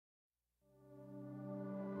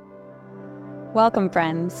Welcome,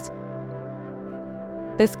 friends.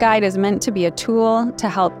 This guide is meant to be a tool to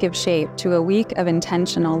help give shape to a week of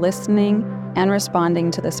intentional listening and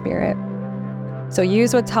responding to the Spirit. So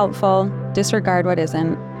use what's helpful, disregard what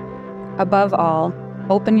isn't. Above all,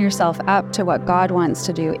 open yourself up to what God wants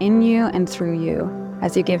to do in you and through you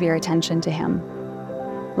as you give your attention to Him.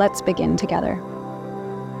 Let's begin together.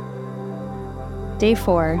 Day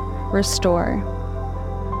 4, Restore.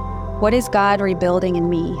 What is God rebuilding in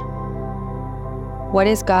me? What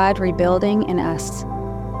is God rebuilding in us?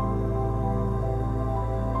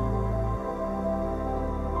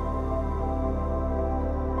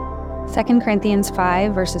 Second Corinthians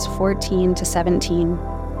 5, verses 14 to 17.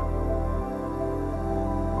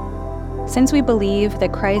 Since we believe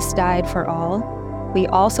that Christ died for all, we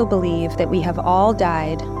also believe that we have all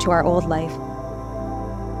died to our old life.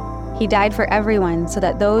 He died for everyone so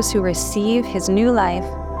that those who receive His new life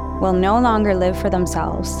will no longer live for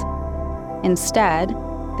themselves. Instead,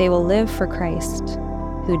 they will live for Christ,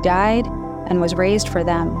 who died and was raised for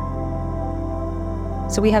them.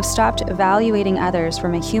 So we have stopped evaluating others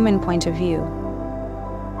from a human point of view.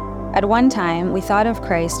 At one time, we thought of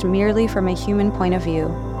Christ merely from a human point of view.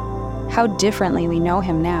 How differently we know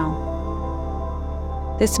Him now.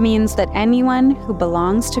 This means that anyone who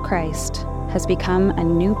belongs to Christ has become a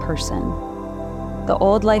new person. The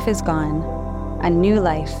old life is gone, a new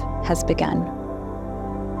life has begun.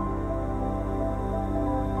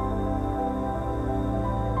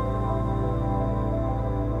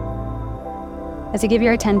 As you give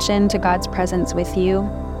your attention to God's presence with you,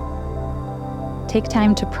 take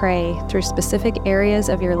time to pray through specific areas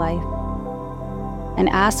of your life and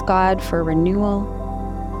ask God for renewal,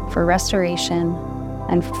 for restoration,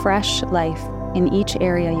 and fresh life in each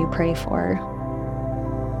area you pray for.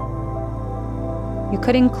 You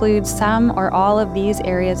could include some or all of these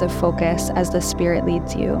areas of focus as the Spirit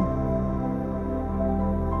leads you.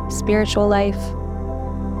 Spiritual life,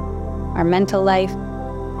 our mental life,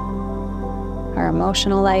 our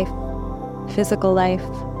emotional life, physical life,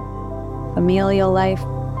 familial life,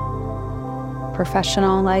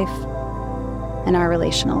 professional life, and our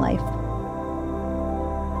relational life.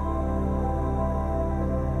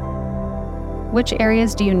 Which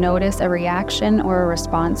areas do you notice a reaction or a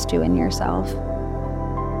response to in yourself?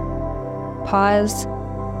 Pause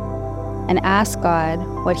and ask God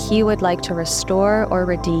what He would like to restore or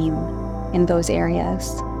redeem in those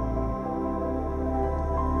areas.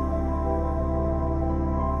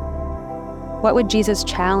 What would Jesus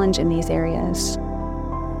challenge in these areas?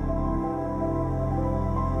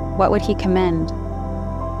 What would He commend?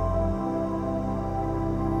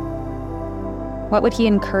 What would He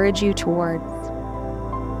encourage you towards?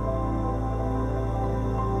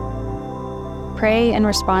 Pray in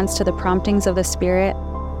response to the promptings of the Spirit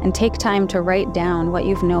and take time to write down what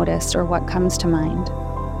you've noticed or what comes to mind.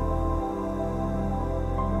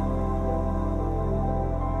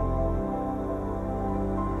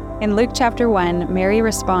 In Luke chapter 1, Mary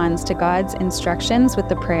responds to God's instructions with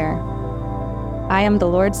the prayer, "I am the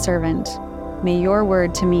Lord's servant. May your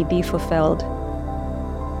word to me be fulfilled."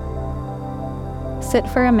 Sit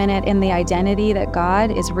for a minute in the identity that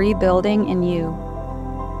God is rebuilding in you.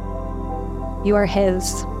 You are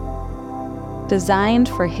His, designed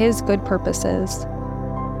for His good purposes.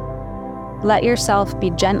 Let yourself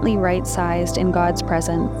be gently right-sized in God's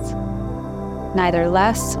presence, neither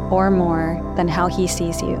less or more than how He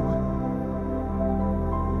sees you.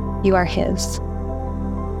 You are His.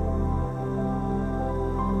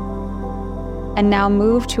 And now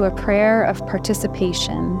move to a prayer of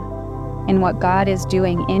participation in what God is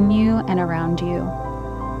doing in you and around you.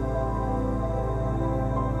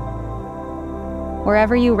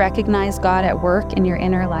 Wherever you recognize God at work in your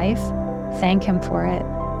inner life, thank Him for it.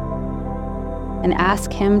 And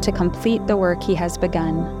ask Him to complete the work He has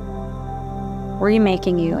begun,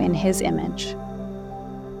 remaking you in His image.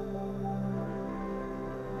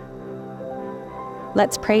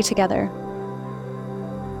 Let's pray together.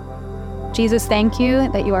 Jesus, thank you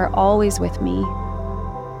that you are always with me.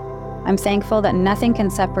 I'm thankful that nothing can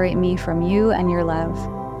separate me from you and your love,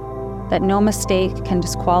 that no mistake can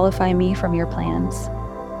disqualify me from your plans.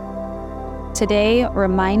 Today,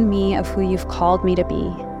 remind me of who you've called me to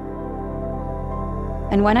be.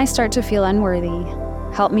 And when I start to feel unworthy,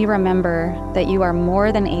 help me remember that you are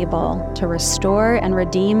more than able to restore and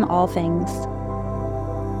redeem all things.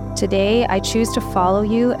 Today, I choose to follow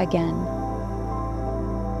you again.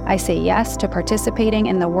 I say yes to participating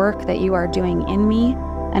in the work that you are doing in me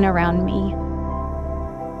and around me.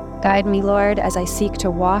 Guide me, Lord, as I seek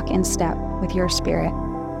to walk in step with your Spirit.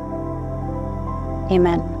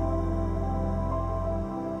 Amen.